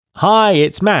Hi,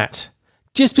 it's Matt.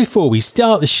 Just before we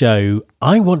start the show,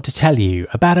 I want to tell you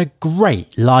about a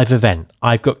great live event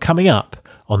I've got coming up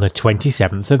on the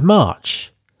 27th of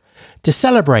March. To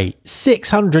celebrate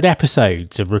 600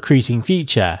 episodes of Recruiting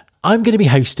Future, I'm going to be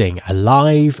hosting a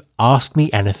live Ask Me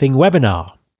Anything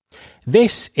webinar.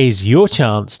 This is your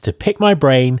chance to pick my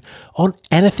brain on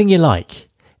anything you like,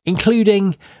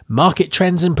 including market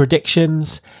trends and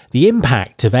predictions, the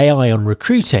impact of AI on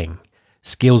recruiting,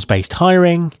 skills-based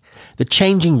hiring, the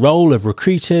changing role of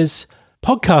recruiters,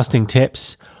 podcasting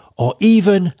tips, or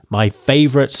even my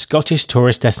favourite Scottish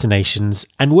tourist destinations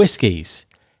and whiskies.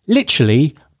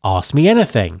 Literally, ask me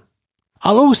anything.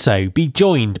 I'll also be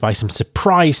joined by some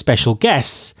surprise special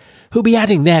guests who'll be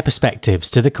adding their perspectives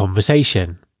to the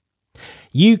conversation.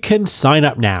 You can sign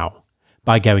up now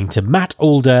by going to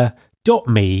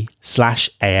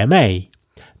mattalder.me/AMA.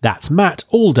 That's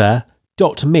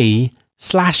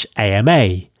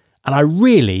mattalder.me/AMA. And I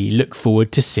really look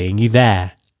forward to seeing you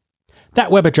there.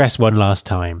 That web address one last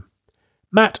time,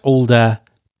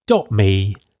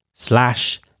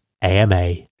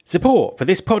 mattalder.me/AMA. Support for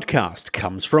this podcast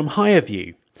comes from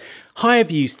HireVue.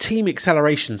 HireVue's team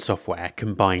acceleration software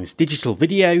combines digital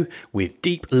video with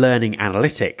deep learning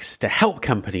analytics to help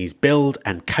companies build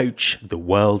and coach the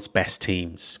world's best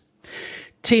teams.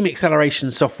 Team acceleration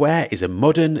software is a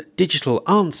modern digital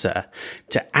answer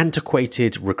to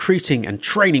antiquated recruiting and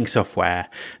training software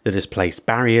that has placed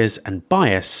barriers and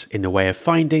bias in the way of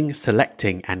finding,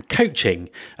 selecting, and coaching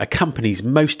a company's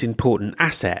most important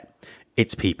asset,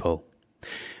 its people.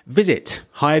 Visit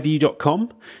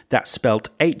hirevue.com, that's spelled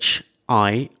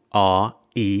HIREVUE,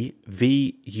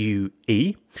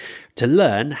 to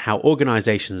learn how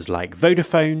organisations like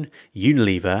Vodafone,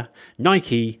 Unilever,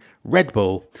 Nike, Red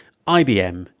Bull,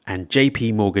 IBM and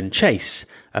JP Morgan Chase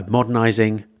are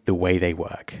modernising the way they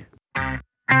work.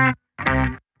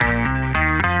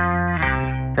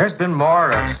 There's been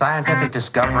more of scientific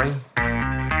discovery,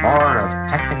 more of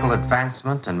technical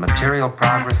advancement and material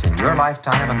progress in your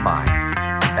lifetime and mine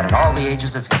than in all the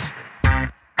ages of history.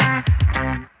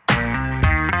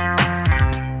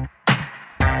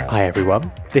 Hi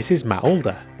everyone, this is Matt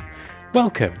Alder.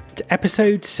 Welcome to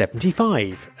episode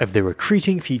 75 of the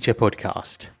Recruiting Future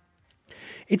podcast.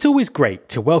 It's always great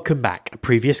to welcome back a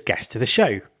previous guest to the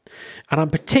show, and I'm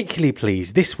particularly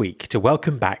pleased this week to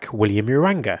welcome back William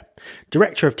Uranga,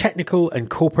 Director of Technical and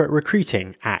Corporate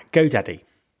Recruiting at GoDaddy.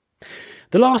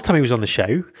 The last time he was on the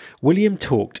show, William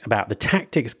talked about the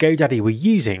tactics GoDaddy were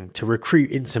using to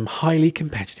recruit in some highly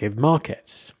competitive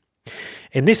markets.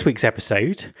 In this week's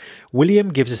episode,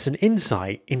 William gives us an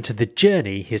insight into the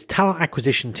journey his talent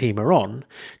acquisition team are on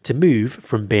to move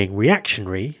from being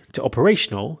reactionary to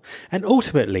operational and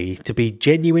ultimately to be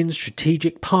genuine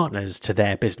strategic partners to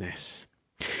their business.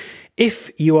 If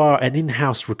you are an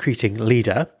in-house recruiting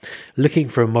leader looking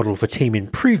for a model for team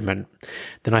improvement,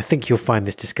 then I think you'll find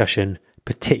this discussion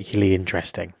particularly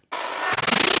interesting.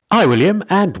 Hi, William,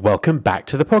 and welcome back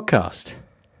to the podcast.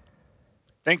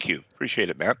 Thank you. Appreciate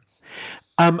it, Matt.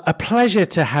 A pleasure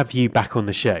to have you back on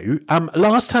the show.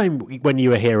 Last time when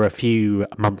you were here a few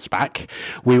months back,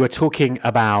 we were talking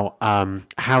about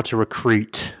how to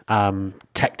recruit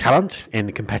tech talent in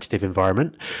a competitive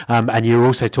environment, and you were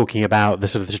also talking about the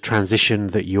sort of the transition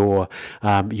that your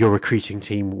recruiting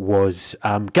team was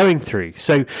going through.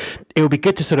 So it would be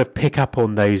good to sort of pick up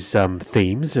on those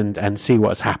themes and see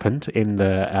what's happened in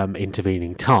the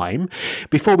intervening time.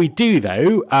 Before we do,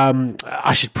 though,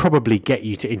 I should probably get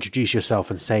you to introduce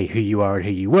yourself and say who you are and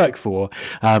who you work for,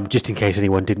 just in case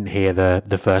anyone didn't hear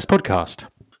the first podcast.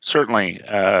 Certainly.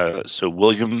 So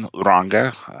William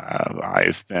Uranga,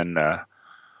 I've been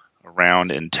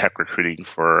around in tech recruiting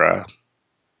for,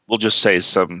 we'll just say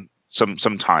some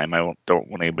time. I don't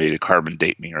want anybody to carbon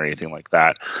date me or anything like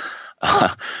that.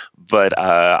 But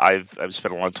I've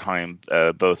spent a long time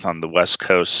both on the West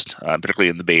Coast, particularly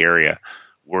in the Bay Area,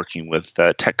 working with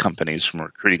tech companies from a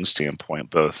recruiting standpoint,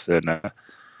 both in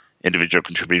individual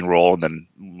contributing role, and then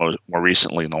more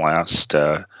recently in the last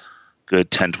good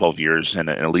 10, 12 years in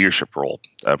a leadership role.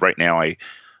 Right now I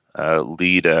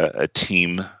lead a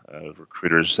team of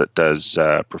recruiters that does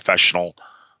professional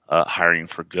hiring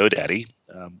for GoDaddy,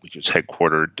 which is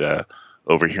headquartered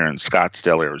over here in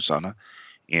Scottsdale, Arizona.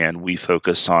 And we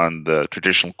focus on the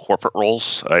traditional corporate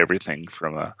roles, everything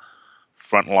from a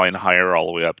frontline hire all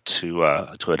the way up to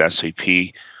an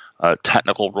SVP.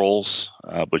 Technical roles,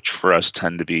 which for us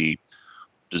tend to be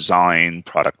design,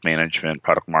 product management,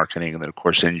 product marketing, and then of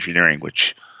course engineering,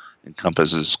 which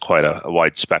encompasses quite a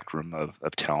wide spectrum of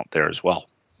talent there as well.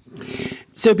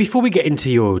 So before we get into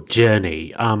your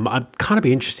journey, I'd kind of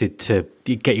be interested to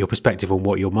get your perspective on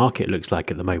what your market looks like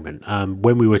at the moment.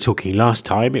 When we were talking last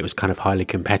time, it was kind of highly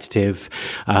competitive,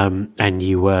 and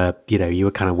you were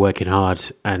kind of working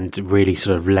hard and really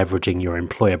sort of leveraging your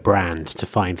employer brand to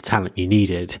find the talent you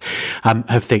needed.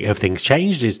 Have things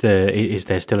changed? Is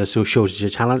there still a sort of shortage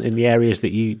of talent in the areas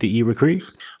that you recruit?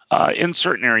 In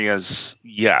certain areas,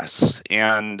 yes,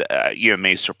 and it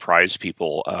may surprise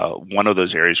people. One of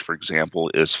those areas, for example,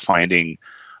 is finding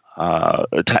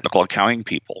technical accounting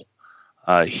people.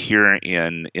 Here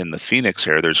in the Phoenix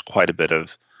area, there's quite a bit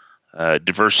of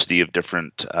diversity of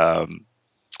different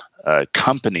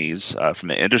companies from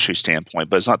an industry standpoint,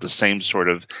 but it's not the same sort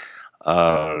of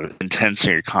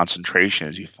intensity or concentration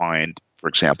as you find, for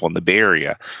example, in the Bay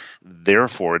Area.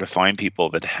 Therefore, to find people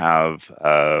that have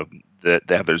that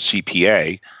have their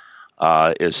CPA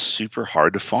is super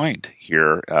hard to find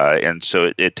here, and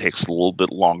so it takes a little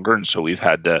bit longer. And so we've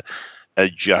had to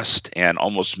adjust and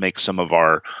almost make some of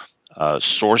our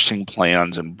sourcing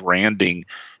plans and branding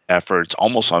efforts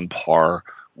almost on par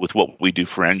with what we do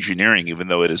for engineering, even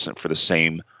though it isn't for the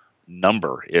same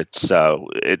number. It's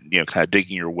kind of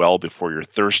digging your well before you're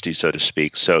thirsty, so to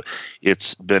speak. So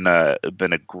it's been a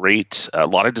great a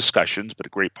lot of discussions, but a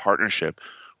great partnership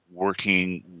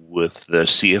working with the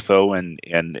CFO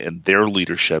and their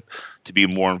leadership to be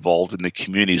more involved in the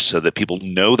community so that people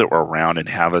know that we're around and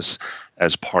have us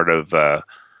as part of,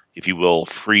 if you will,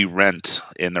 free rent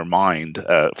in their mind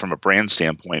from a brand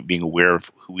standpoint, being aware of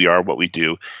who we are, what we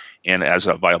do, and as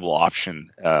a viable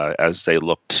option as they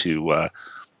look to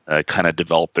kind of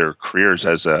develop their careers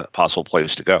as a possible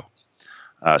place to go.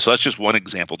 So that's just one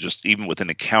example, just even within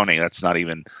accounting, that's not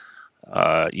even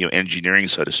engineering,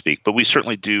 so to speak. But we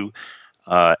certainly do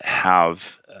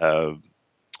have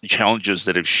challenges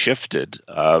that have shifted,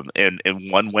 and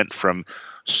one went from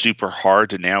super hard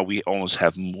to now we almost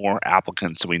have more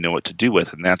applicants than we know what to do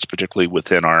with, and that's particularly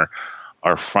within our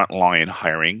frontline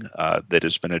hiring that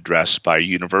has been addressed by a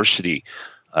university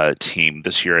team.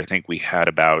 This year, I think we had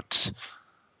about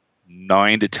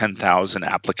 9,000 to 10,000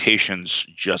 applications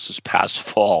just this past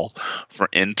fall for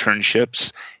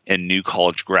internships and new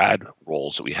college grad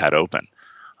roles that we had open.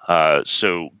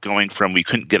 So going from we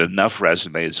couldn't get enough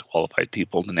resumes of qualified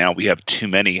people to now we have too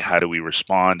many. How do we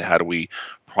respond? How do we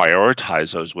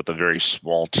prioritize those with a very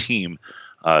small team?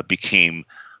 Became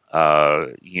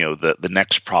the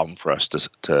next problem for us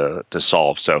to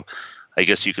solve. So I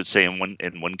guess you could say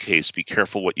in one case, be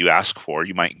careful what you ask for.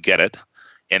 You might get it,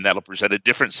 and that'll present a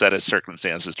different set of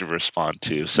circumstances to respond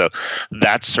to. So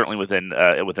that's certainly within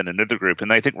another group.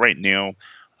 And I think right now,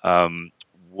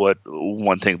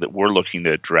 one thing that we're looking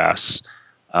to address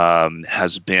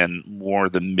has been more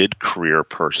the mid-career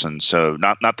person. So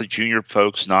not the junior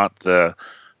folks, not the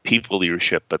people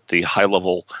leadership, but the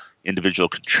high-level individual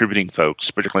contributing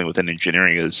folks, particularly within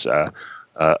engineering, is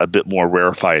a bit more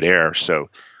rarefied air. So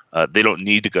they don't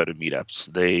need to go to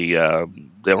meetups. They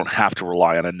don't have to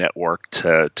rely on a network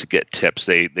to get tips.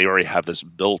 They already have this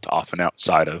built often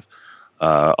outside of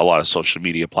a lot of social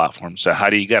media platforms. So how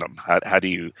do you get them? How do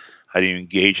you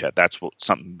engage that? That's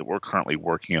something that we're currently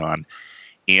working on.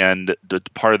 And the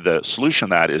part of the solution of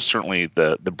that is certainly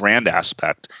the brand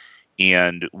aspect.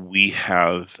 And we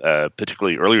have,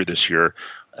 particularly earlier this year,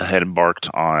 had embarked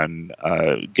on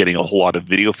getting a whole lot of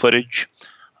video footage.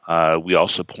 We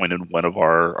also appointed one of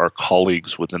our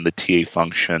colleagues within the TA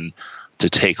function to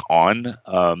take on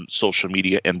social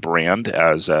media and brand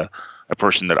as a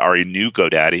person that already knew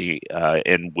GoDaddy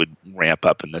and would ramp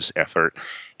up in this effort.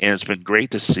 And it's been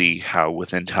great to see how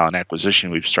within talent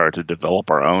acquisition we've started to develop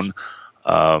our own,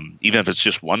 even if it's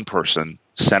just one person,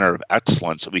 center of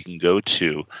excellence that we can go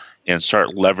to and start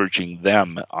leveraging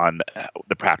them on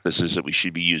the practices that we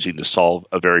should be using to solve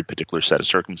a very particular set of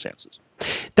circumstances.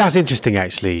 That's interesting,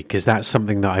 actually, because that's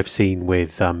something that I've seen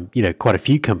with quite a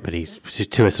few companies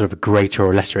to a sort of a greater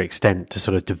or lesser extent to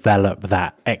sort of develop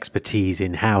that expertise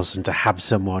in house and to have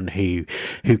someone who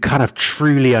kind of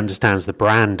truly understands the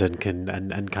brand and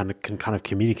can kind of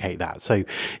communicate that. So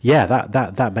yeah,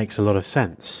 that makes a lot of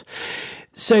sense.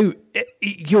 So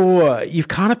you've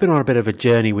kind of been on a bit of a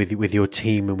journey with your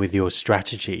team and with your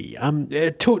strategy.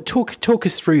 Talk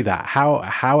us through that.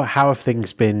 How have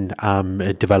things been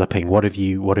developing? What have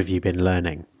you been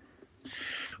learning?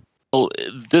 Well,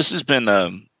 this has been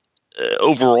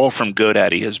overall from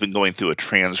GoDaddy has been going through a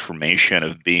transformation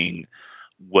of being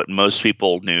what most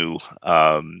people knew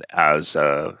as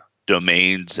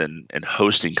domains and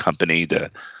hosting company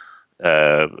to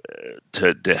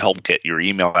help get your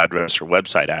email address or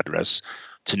website address,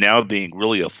 to now being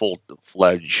really a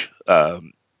full-fledged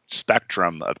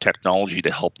spectrum of technology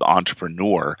to help the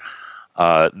entrepreneur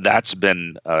That's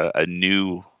been a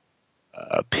new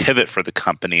pivot for the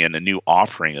company and a new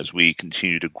offering as we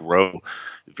continue to grow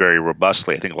very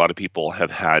robustly. I think a lot of people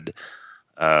have had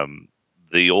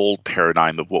the old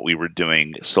paradigm of what we were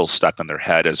doing still stuck in their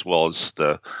head, as well as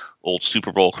the old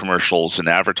Super Bowl commercials and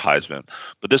advertisement.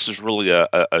 But this is really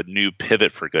a new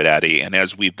pivot for GoDaddy. And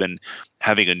as we've been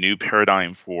having a new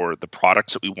paradigm for the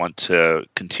products that we want to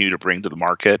continue to bring to the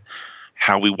market,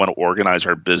 how we want to organize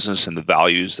our business and the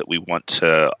values that we want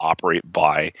to operate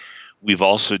by, we've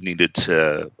also needed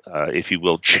to, if you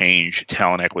will, change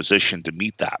talent acquisition to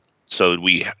meet that. So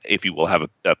we, if you will, have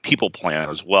a people plan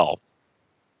as well.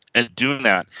 And doing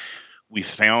that, we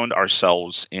found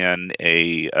ourselves in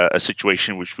a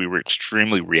situation in which we were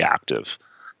extremely reactive.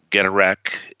 Get a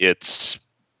rec, it's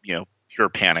pure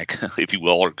panic, if you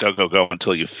will, or go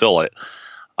until you fill it,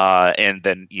 and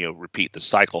then repeat the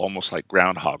cycle, almost like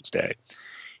Groundhog's Day.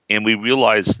 And we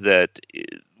realized that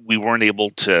we weren't able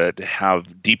to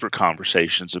have deeper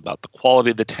conversations about the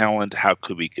quality of the talent. How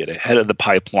could we get ahead of the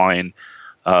pipeline,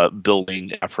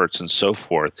 building efforts, and so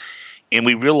forth. And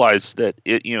we realized that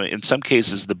in some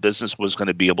cases, the business was going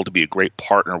to be able to be a great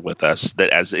partner with us, that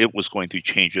as it was going through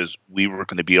changes, we were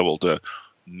going to be able to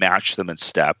match them in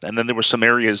step. And then there were some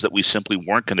areas that we simply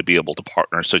weren't going to be able to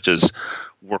partner, such as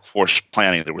workforce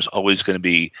planning. There was always going to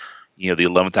be, the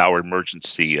 11th hour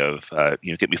emergency of,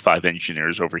 get me 5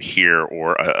 engineers over here,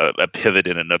 or a pivot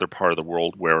in another part of the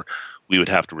world where we would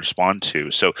have to respond to.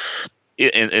 So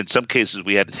in some cases,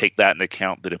 we had to take that into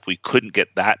account, that if we couldn't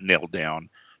get that nailed down,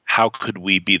 how could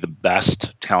we be the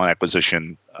best talent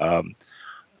acquisition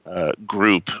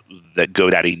group that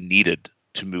GoDaddy needed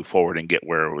to move forward and get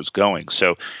where it was going?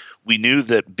 So we knew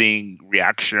that being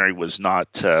reactionary was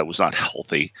not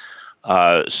healthy.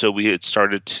 So we had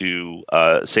started to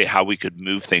say how we could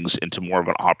move things into more of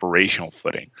an operational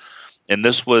footing. And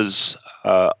this was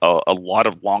a lot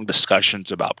of long discussions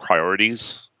about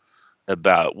priorities,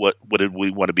 about what did we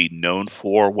want to be known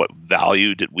for, what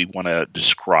value did we want to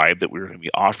describe that we were going to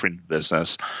be offering the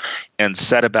business, and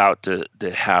set about to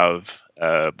have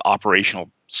operational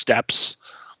steps,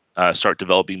 start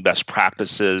developing best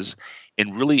practices,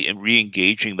 and really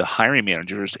re-engaging the hiring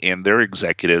managers and their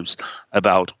executives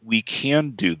about, we can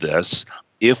do this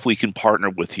if we can partner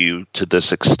with you to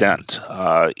this extent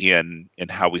in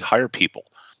how we hire people.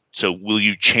 So will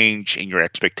you change in your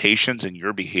expectations and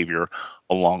your behavior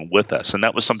along with us? And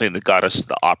that was something that got us to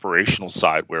the operational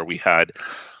side, where we had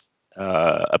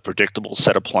a predictable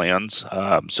set of plans.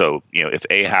 So if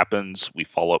A happens, we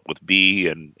follow up with B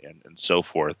and so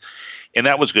forth. And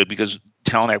that was good, because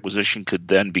talent acquisition could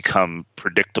then become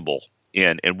predictable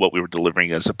in what we were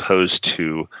delivering, as opposed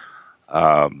to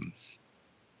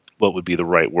what would be the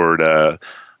right word,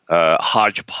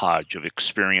 hodgepodge of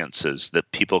experiences that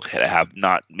people could have,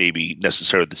 not maybe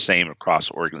necessarily the same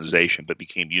across organization, but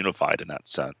became unified in that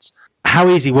sense. How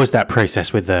easy was that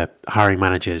process with the hiring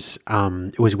managers?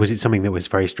 Was it something that was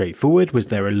very straightforward? Was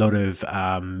there a lot of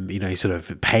sort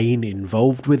of pain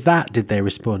involved with that? Did they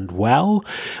respond well?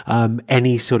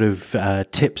 Any sort of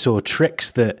tips or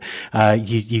tricks that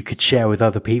you could share with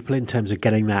other people in terms of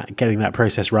getting that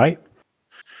process right?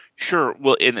 Sure.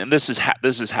 Well, and this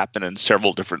has happened in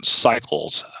several different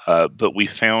cycles, but we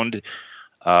found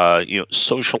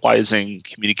socializing,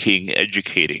 communicating,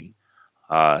 educating,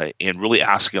 and really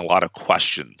asking a lot of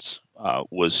questions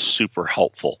was super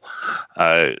helpful.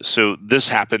 So this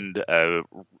happened.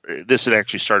 This had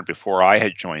actually started before I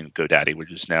had joined GoDaddy,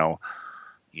 which is now,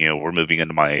 we're moving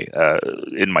into my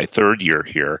in my third year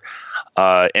here,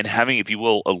 and having, if you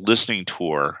will, a listening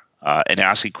tour. And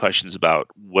asking questions about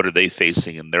what are they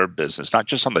facing in their business, not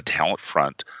just on the talent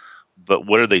front, but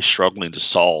what are they struggling to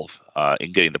solve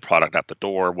in getting the product out the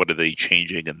door? What are they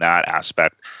changing in that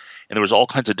aspect? And there was all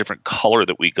kinds of different color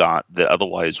that we got that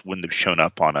otherwise wouldn't have shown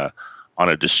up on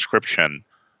a description,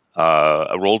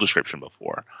 a role description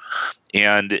before.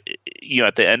 And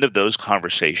at the end of those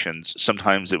conversations,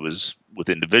 sometimes it was with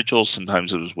individuals,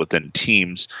 sometimes it was within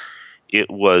teams. It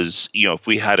was, if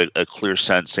we had a clear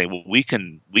sense saying, well, we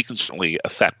can certainly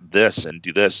affect this and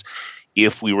do this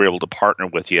if we were able to partner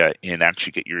with you and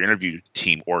actually get your interview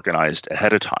team organized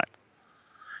ahead of time.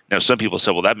 Now, some people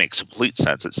said, well, that makes complete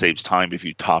sense. It saves time if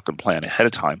you talk and plan ahead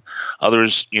of time.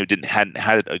 Others, hadn't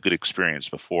had a good experience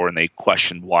before, and they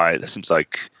questioned why. That seems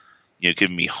like,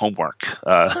 giving me homework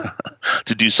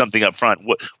to do something up front.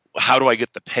 How do I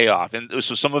get the payoff? And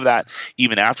so some of that,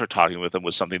 even after talking with them,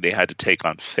 was something they had to take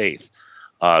on faith.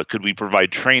 Could we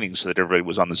provide training so that everybody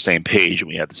was on the same page and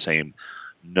we had the same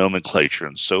nomenclature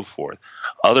and so forth?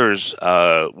 Others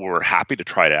were happy to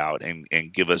try it out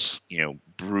and give us,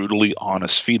 brutally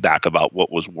honest feedback about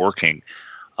what was working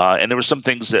And there were some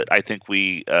things that I think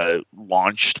we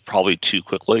launched probably too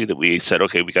quickly that we said,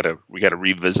 okay, we got to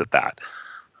revisit that.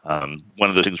 One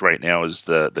of those things right now is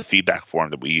the feedback form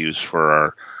that we use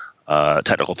for our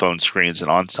technical phone screens and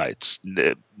on-sites.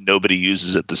 Nobody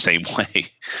uses it the same way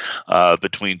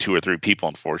between 2 or 3 people,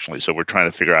 unfortunately. So we're trying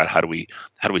to figure out how do we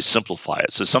simplify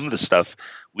it. So some of the stuff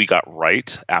we got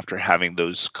right after having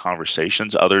those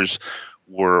conversations. Others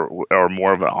are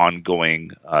more of an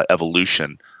ongoing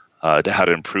evolution to how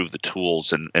to improve the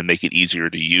tools and make it easier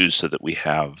to use so that we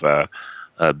have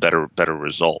better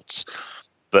results.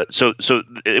 But so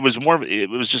it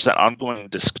was just that ongoing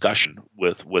discussion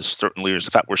with certain leaders.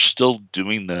 In fact, we're still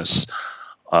doing this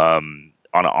on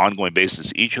an ongoing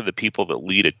basis. Each of the people that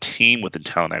lead a team within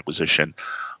talent acquisition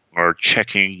are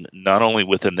checking not only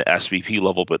within the SVP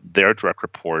level, but their direct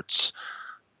reports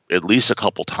at least a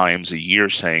couple times a year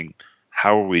saying,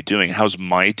 how are we doing? How's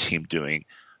my team doing?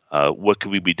 What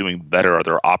could we be doing better? Are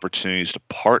there opportunities to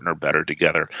partner better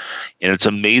together? And it's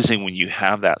amazing when you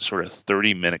have that sort of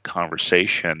 30-minute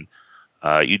conversation,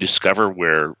 you discover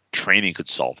where training could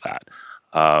solve that.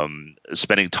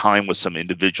 Spending time with some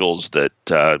individuals that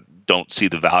don't see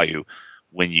the value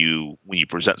when you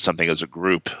present something as a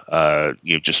group,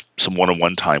 just some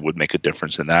one-on-one time would make a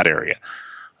difference in that area.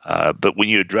 But when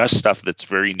you address stuff that's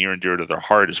very near and dear to their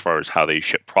heart, as far as how they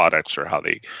ship products or how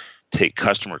they take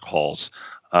customer calls,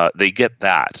 they get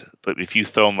that. But if you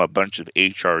throw them a bunch of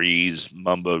HREs,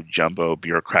 mumbo jumbo,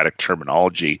 bureaucratic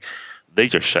terminology, they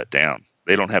just shut down.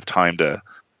 They don't have time to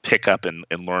pick up and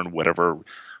learn whatever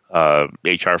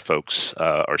HR folks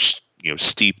are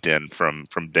steeped in from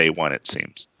day one. It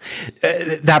seems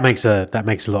that makes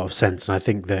a lot of sense, and I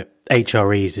think that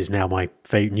HREs is now my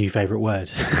new favorite word.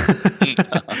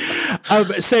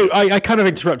 So I kind of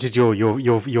interrupted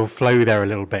your flow there a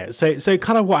little bit. So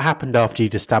kind of what happened after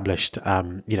you'd established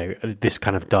this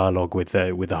kind of dialogue with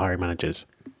the hiring managers?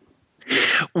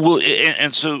 Well,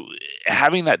 and so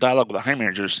having that dialogue with the hiring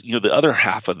managers, the other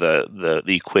half of the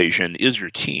equation is your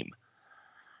team.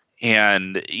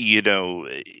 And,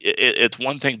 it's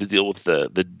one thing to deal with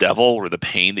the devil or the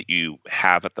pain that you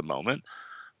have at the moment,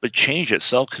 but change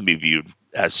itself can be viewed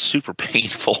as super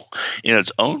painful in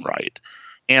its own right.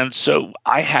 And so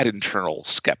I had internal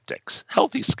skeptics,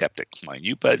 healthy skeptics, mind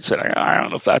you, but said, I don't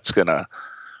know if that's going to,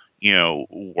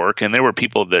 work. And there were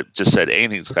people that just said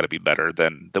anything's got to be better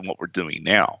than what we're doing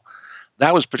now.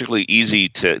 That was particularly easy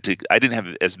to I didn't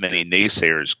have as many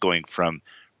naysayers going from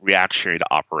reactionary to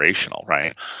operational,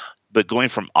 right? But going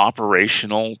from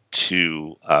operational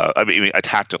to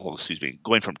tactical,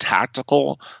 going from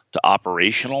tactical to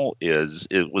operational was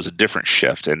a different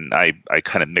shift, and I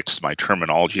kind of mixed my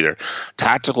terminology there.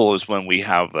 Tactical is when we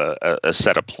have a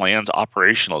set of plans.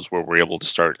 Operational is where we're able to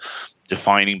start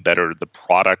defining better the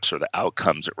products or the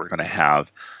outcomes that we're going to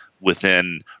have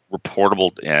within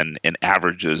reportable and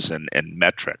averages and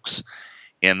metrics,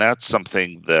 and that's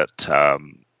something that.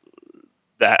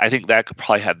 That I think that could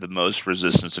probably have the most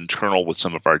resistance internal with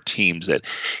some of our teams, that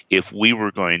if we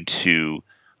were going to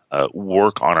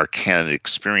work on our candidate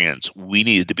experience, we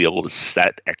needed to be able to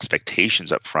set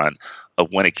expectations up front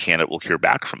of when a candidate will hear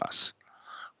back from us,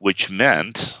 which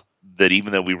meant that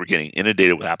even though we were getting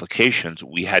inundated with applications,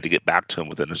 we had to get back to them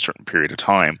within a certain period of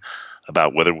time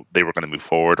about whether they were going to move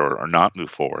forward or not move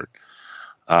forward.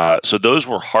 So those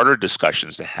were harder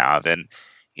discussions to have,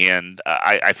 and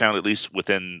I found, at least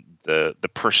within the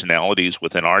personalities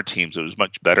within our teams, it was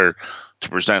much better to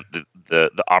present the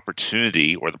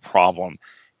opportunity or the problem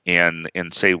and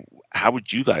say, how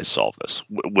would you guys solve this?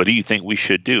 What do you think we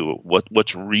should do?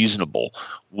 What's reasonable?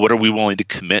 What are we willing to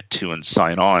commit to and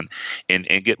sign on, and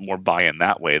get more buy-in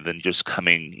that way than just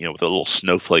coming with a little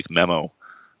snowflake memo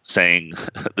saying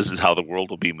this is how the world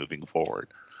will be moving forward.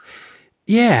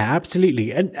 Yeah,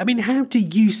 absolutely. And I mean, how do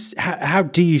you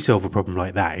solve a problem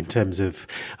like that in terms of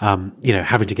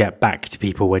having to get back to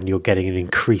people when you're getting an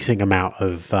increasing amount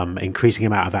of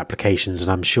applications,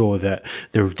 and I'm sure that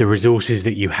the resources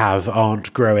that you have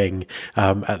aren't growing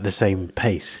at the same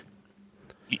pace.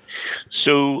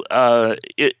 So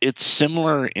it's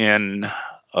similar in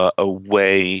a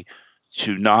way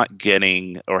to not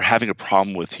getting or having a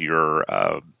problem with your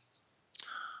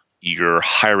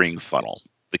hiring funnel,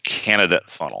 the candidate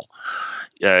funnel.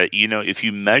 If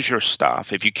you measure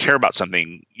stuff, if you care about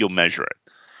something, you'll measure it.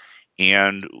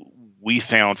 And we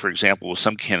found, for example, with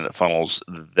some candidate funnels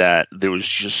that there was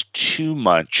just too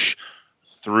much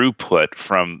throughput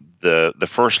from the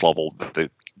first level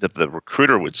that the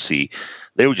recruiter would see.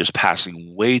 They were just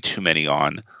passing way too many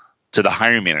on to the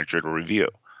hiring manager to review.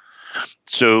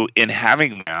 So in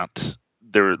having that,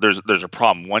 there's a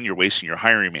problem. One, you're wasting your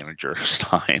hiring manager's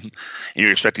time, and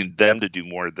you're expecting them to do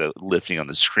more of the lifting on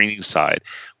the screening side,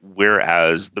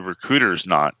 whereas the recruiter's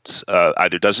not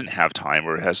either doesn't have time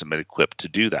or hasn't been equipped to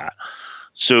do that.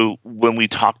 So when we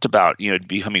talked about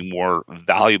becoming more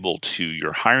valuable to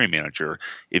your hiring manager,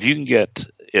 if you can get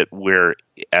it where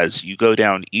as you go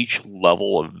down each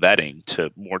level of vetting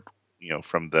to more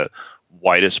from the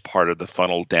widest part of the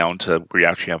funnel down to where you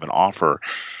actually have an offer,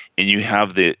 and you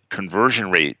have the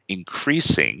conversion rate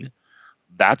increasing,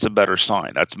 that's a better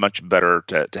sign. That's much better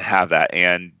to have that,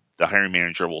 and the hiring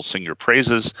manager will sing your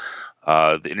praises.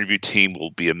 The interview team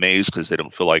will be amazed because they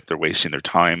don't feel like they're wasting their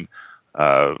time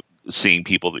seeing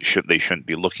people that they shouldn't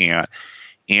be looking at,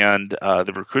 and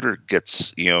the recruiter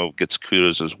gets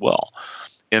kudos as well.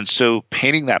 And so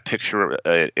painting that picture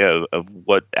of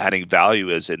what adding value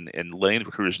is, and letting the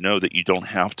recruiters know that you don't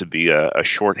have to be a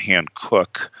shorthand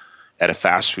cook at a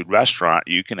fast food restaurant.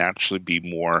 You can actually be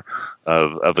more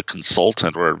of a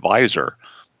consultant or advisor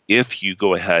if you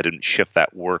go ahead and shift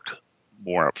that work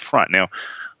more up front. Now,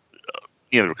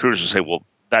 the recruiters will say, well,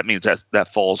 that means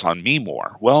that falls on me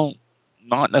more. Well,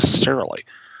 not necessarily.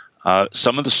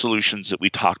 Some of the solutions that we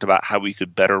talked about, how we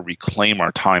could better reclaim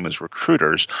our time as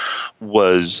recruiters,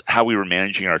 was how we were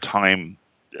managing our time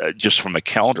just from a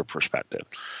calendar perspective.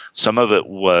 Some of it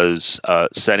was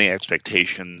setting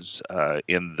expectations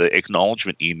in the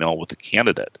acknowledgement email with the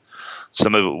candidate.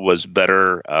 Some of it was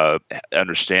better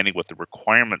understanding what the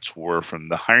requirements were from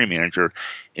the hiring manager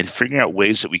and figuring out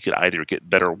ways that we could either get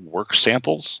better work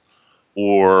samples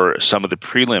or some of the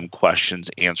prelim questions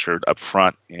answered up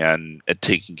front and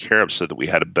taken care of so that we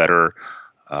had a better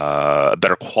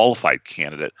qualified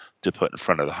candidate to put in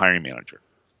front of the hiring manager.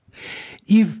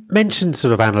 You've mentioned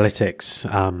sort of analytics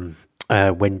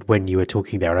when you were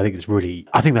talking there, and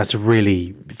I think that's a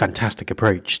really fantastic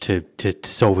approach to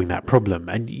solving that problem.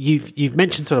 And you've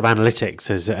mentioned sort of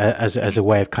analytics as a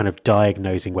way of kind of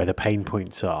diagnosing where the pain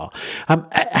points are.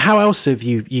 How else have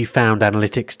you found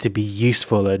analytics to be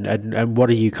useful, and what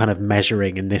are you kind of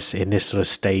measuring in this sort of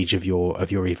stage of your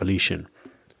evolution?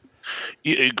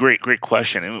 Great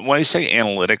question. And when I say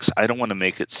analytics, I don't want to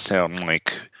make it sound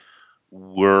like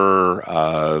we're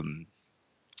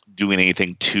doing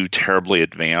anything too terribly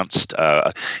advanced.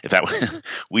 In fact,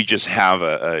 we just have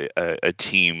a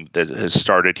team that has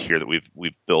started here that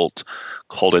we've built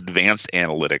called Advanced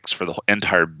Analytics for the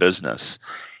entire business.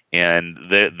 And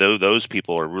those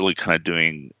people are really kind of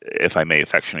doing, if I may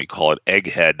affectionately call it,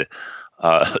 egghead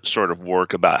sort of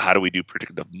work about how do we do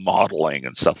predictive modeling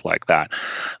and stuff like that.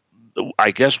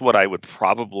 I guess what I would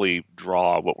probably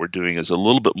draw what we're doing is a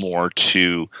little bit more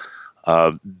to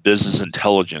business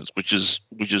intelligence, which is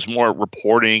more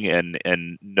reporting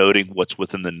and noting what's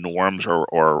within the norms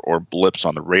or blips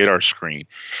on the radar screen.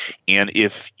 And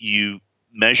if you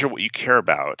measure what you care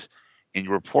about and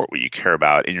you report what you care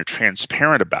about and you're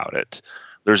transparent about it,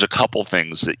 there's a couple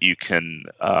things that you can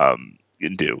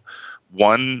do.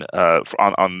 One,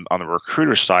 on the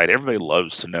recruiter side, everybody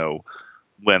loves to know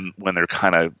when they're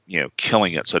kind of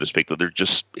killing it, so to speak, that they're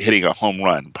just hitting a home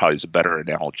run. Probably is a better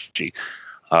analogy.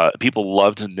 People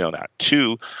love to know that.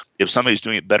 Two, if somebody's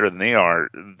doing it better than they are,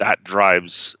 that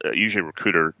drives usually a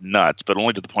recruiter nuts, but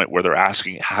only to the point where they're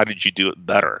asking, how did you do it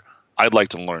better? I'd like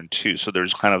to learn too. So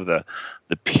there's kind of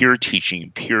the peer teaching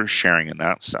and peer sharing in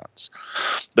that sense.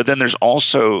 But then there's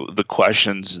also the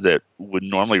questions that would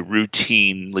normally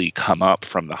routinely come up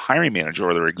from the hiring manager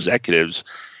or their executives.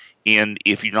 And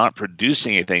if you're not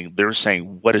producing anything, they're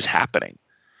saying, what is happening?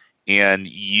 And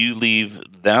you leave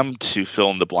them to fill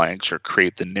in the blanks or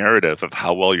create the narrative of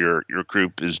how well your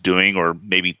group is doing or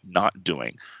maybe not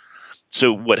doing.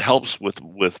 So what helps with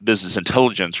business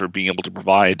intelligence or being able to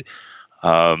provide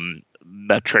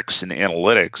metrics and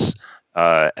analytics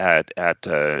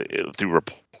through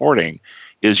reporting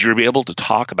is you'll be able to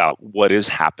talk about what is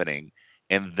happening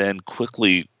and then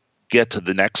quickly get to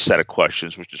the next set of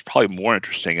questions, which is probably more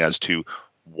interesting as to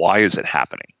why is it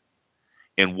happening?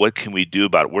 And what can we do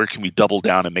about it? Where can we double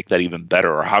down and make that even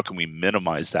better? Or how can we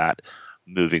minimize that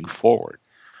moving forward?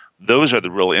 Those are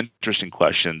the real interesting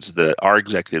questions that our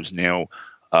executives now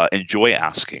enjoy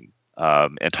asking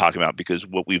and talking about, because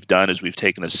what we've done is we've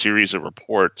taken a series of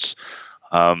reports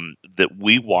that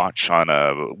we watch on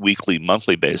a weekly,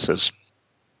 monthly basis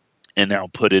and now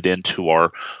put it into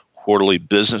our quarterly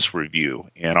business review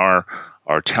and our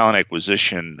talent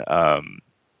acquisition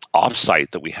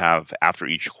offsite that we have after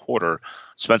each quarter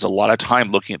spends a lot of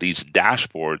time looking at these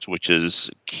dashboards, which is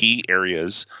key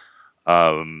areas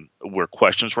where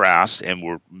questions were asked and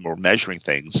we're measuring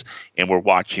things and we're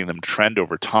watching them trend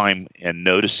over time and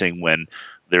noticing when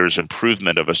there's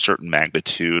improvement of a certain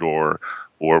magnitude or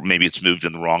or maybe it's moved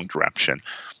in the wrong direction.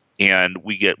 And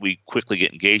we quickly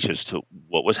get engaged as to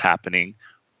what was happening,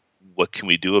 what can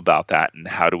we do about that, and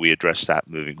how do we address that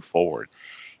moving forward.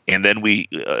 And then we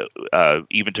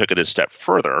even took it a step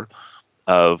further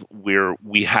of where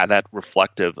we had that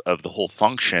reflective of the whole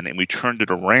function, and we turned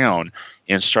it around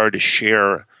and started to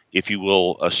share, if you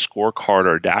will, a scorecard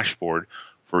or a dashboard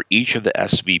for each of the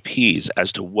SVPs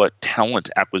as to what talent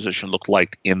acquisition looked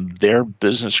like in their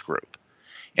business group.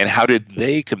 And how did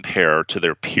they compare to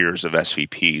their peers of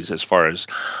SVPs as far as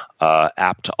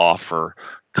apt to offer,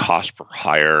 cost per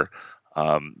hire,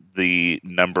 the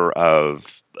number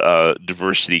of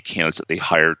diversity candidates that they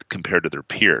hired compared to their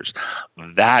peers.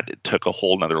 That took a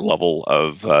whole nother level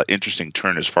of interesting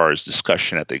turn as far as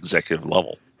discussion at the executive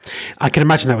level. I can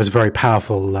imagine that was a very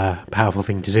powerful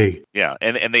thing to do. Yeah,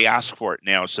 and they ask for it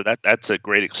now, so that's a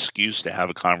great excuse to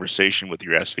have a conversation with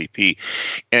your SVP.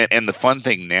 And the fun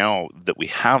thing now that we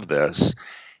have this,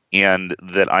 and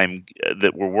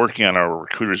that we're working on our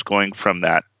recruiters going from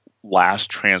that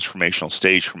last transformational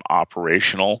stage from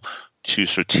operational to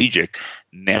strategic.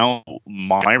 Now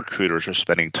my recruiters are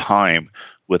spending time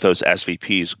with those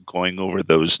SVPs going over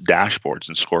those dashboards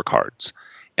and scorecards.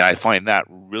 And I find that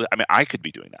really, I could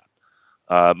be doing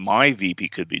that. My VP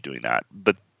could be doing that.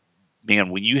 But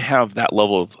man, when you have that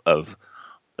level of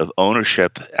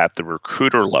ownership at the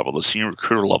recruiter level, the senior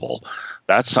recruiter level,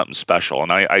 that's something special.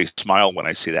 And I smile when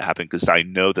I see that happen because I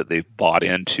know that they've bought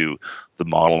into the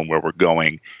model and where we're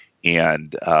going.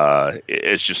 And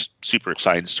it's just super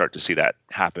exciting to start to see that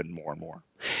happen more and more.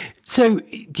 So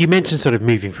you mentioned sort of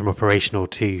moving from operational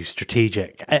to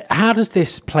strategic. How does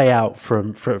this play out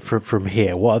from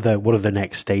here? What are the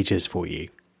next stages for you?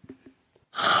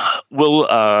 Well,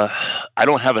 I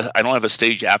don't have a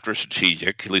stage after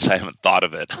strategic. At least I haven't thought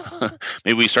of it.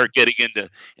 Maybe we start getting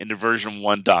into version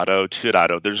 1.0,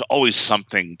 2.0. There's always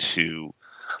something to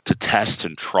test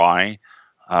and try.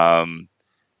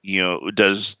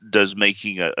 Does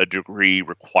making a degree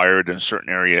required in a certain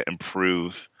area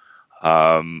improve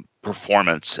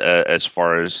performance as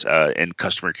far as in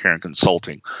customer care and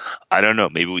consulting? I don't know.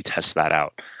 Maybe we test that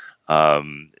out.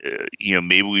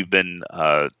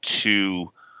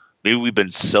 Maybe we've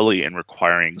been silly in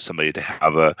requiring somebody to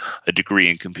have a degree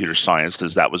in computer science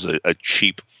because that was a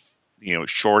cheap,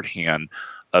 shorthand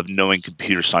of knowing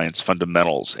computer science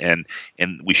fundamentals, and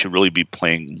we should really be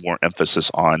playing more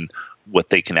emphasis on what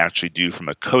they can actually do from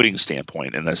a coding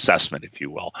standpoint and assessment, if you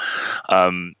will.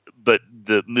 But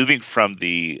the moving from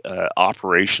the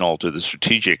operational to the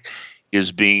strategic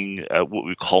is being what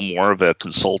we call more of a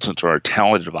consultant or a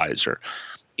talent advisor.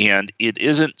 And it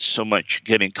isn't so much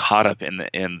getting caught up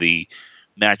in the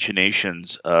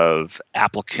machinations of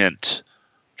applicant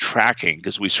tracking,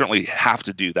 because we certainly have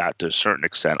to do that to a certain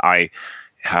extent. I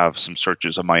have some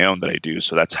searches of my own that I do,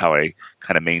 so that's how I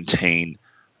kind of maintain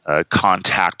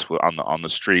contact on the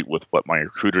street with what my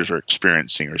recruiters are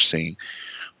experiencing or seeing.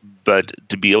 But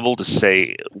to be able to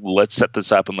say, let's set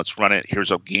this up and let's run it,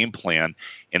 here's a game plan,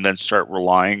 and then start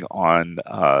relying on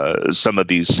some of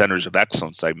these centers of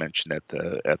excellence I mentioned at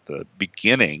the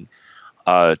beginning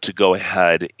to go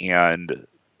ahead and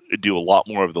do a lot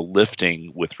more of the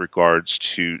lifting with regards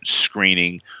to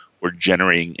screening or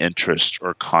generating interest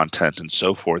or content and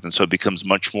so forth. And so it becomes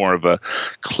much more of a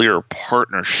clear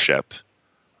partnership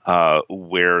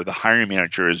where the hiring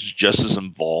manager is just as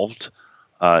involved,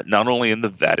 not only in the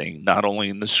vetting, not only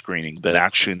in the screening, but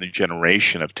actually in the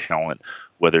generation of talent,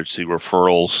 whether it's the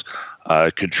referrals,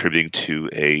 contributing to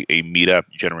a meetup,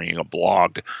 generating a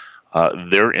blog.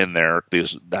 They're in there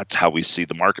because that's how we see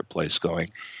the marketplace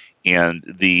going. And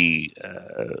the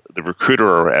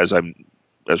recruiter, as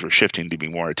we're shifting to be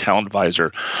more a talent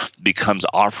advisor, becomes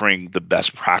offering the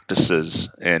best practices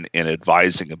and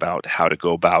advising about how to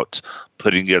go about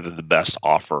putting together the best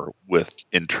offer with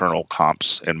internal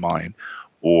comps in mind,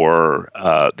 or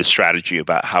the strategy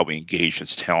about how we engage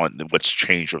this talent and what's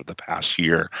changed over the past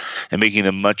year, and making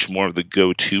them much more of the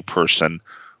go-to person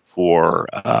for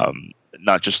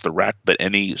not just the rec, but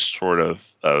any sort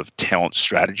of talent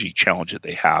strategy challenge that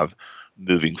they have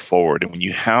moving forward. And when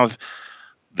you have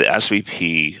the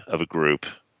SVP of a group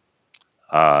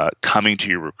coming to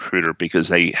your recruiter because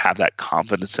they have that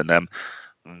confidence in them,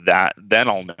 then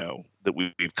I'll know that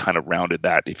we've kind of rounded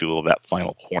that, if you will, that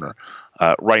final corner.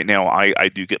 Right now, I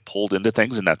do get pulled into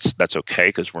things, and that's okay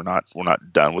because we're not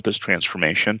done with this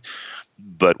transformation.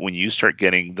 But when you start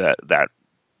getting that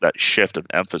shift of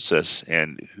emphasis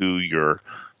and who your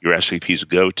SVPs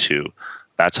go to,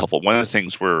 that's helpful. One of the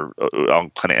things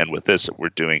I'll kind of end with this, that we're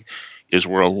doing is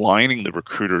we're aligning the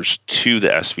recruiters to the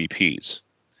SVPs.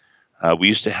 We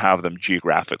used to have them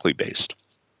geographically based.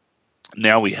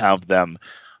 Now we have them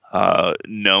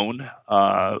known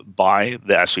by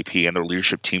the SVP and their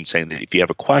leadership team, saying that if you have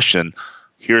a question,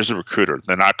 here's a recruiter.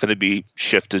 They're not going to be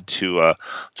shifted to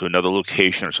another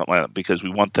location or something like that, because we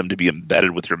want them to be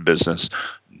embedded with your business,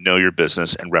 know your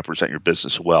business, and represent your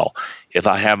business well. If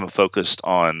I have them focused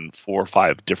on 4 or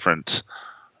 5 different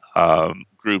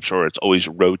groups, or it's always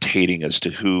rotating as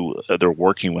to who they're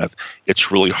working with,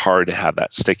 it's really hard to have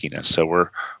that stickiness. So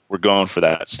we're going for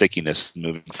that stickiness,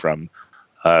 moving from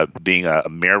being a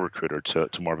mere recruiter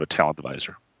to more of a talent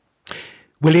advisor.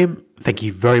 William, thank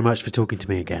you very much for talking to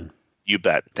me again. You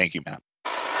bet. Thank you, Matt.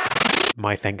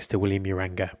 My thanks to William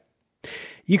Uranga.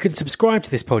 You can subscribe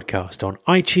to this podcast on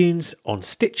iTunes, on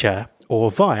Stitcher,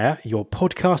 or via your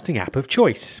podcasting app of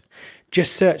choice.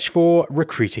 Just search for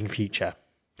Recruiting Future.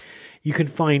 You can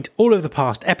find all of the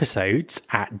past episodes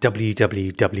at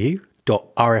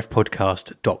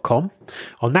www.rfpodcast.com.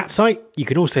 On that site, you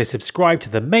can also subscribe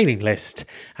to the mailing list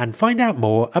and find out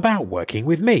more about working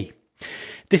with me.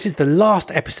 This is the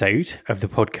last episode of the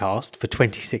podcast for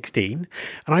 2016,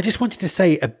 and I just wanted to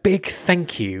say a big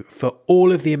thank you for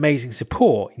all of the amazing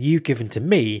support you've given to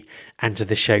me and to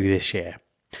the show this year.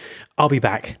 I'll be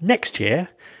back next year,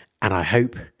 and I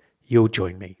hope you'll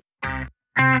join me.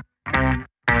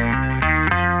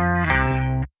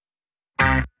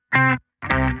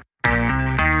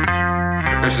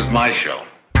 This is my show.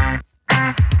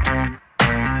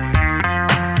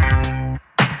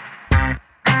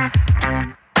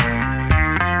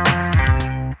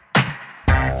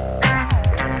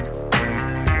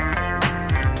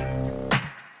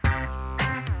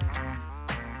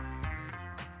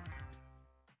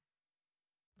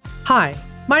 Hi,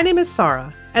 my name is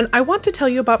Sarah, and I want to tell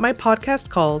you about my podcast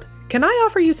called Can I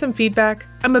Offer You Some Feedback?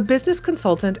 I'm a business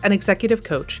consultant and executive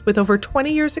coach with over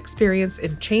 20 years experience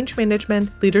in change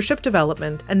management, leadership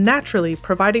development, and naturally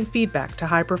providing feedback to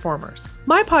high performers.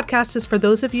 My podcast is for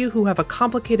those of you who have a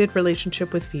complicated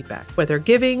relationship with feedback, whether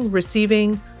giving,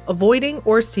 receiving, avoiding,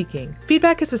 or seeking.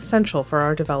 Feedback is essential for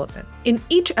our development. In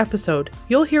each episode,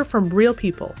 you'll hear from real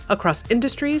people across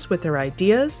industries with their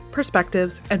ideas,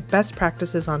 perspectives, and best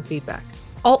practices on feedback.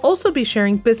 I'll also be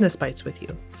sharing business bites with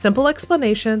you, simple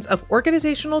explanations of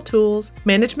organizational tools,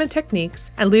 management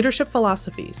techniques, and leadership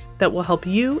philosophies that will help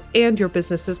you and your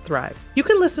businesses thrive. You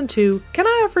can listen to Can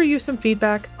I Offer You Some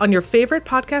Feedback on your favorite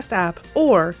podcast app,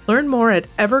 or learn more at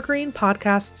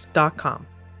evergreenpodcasts.com.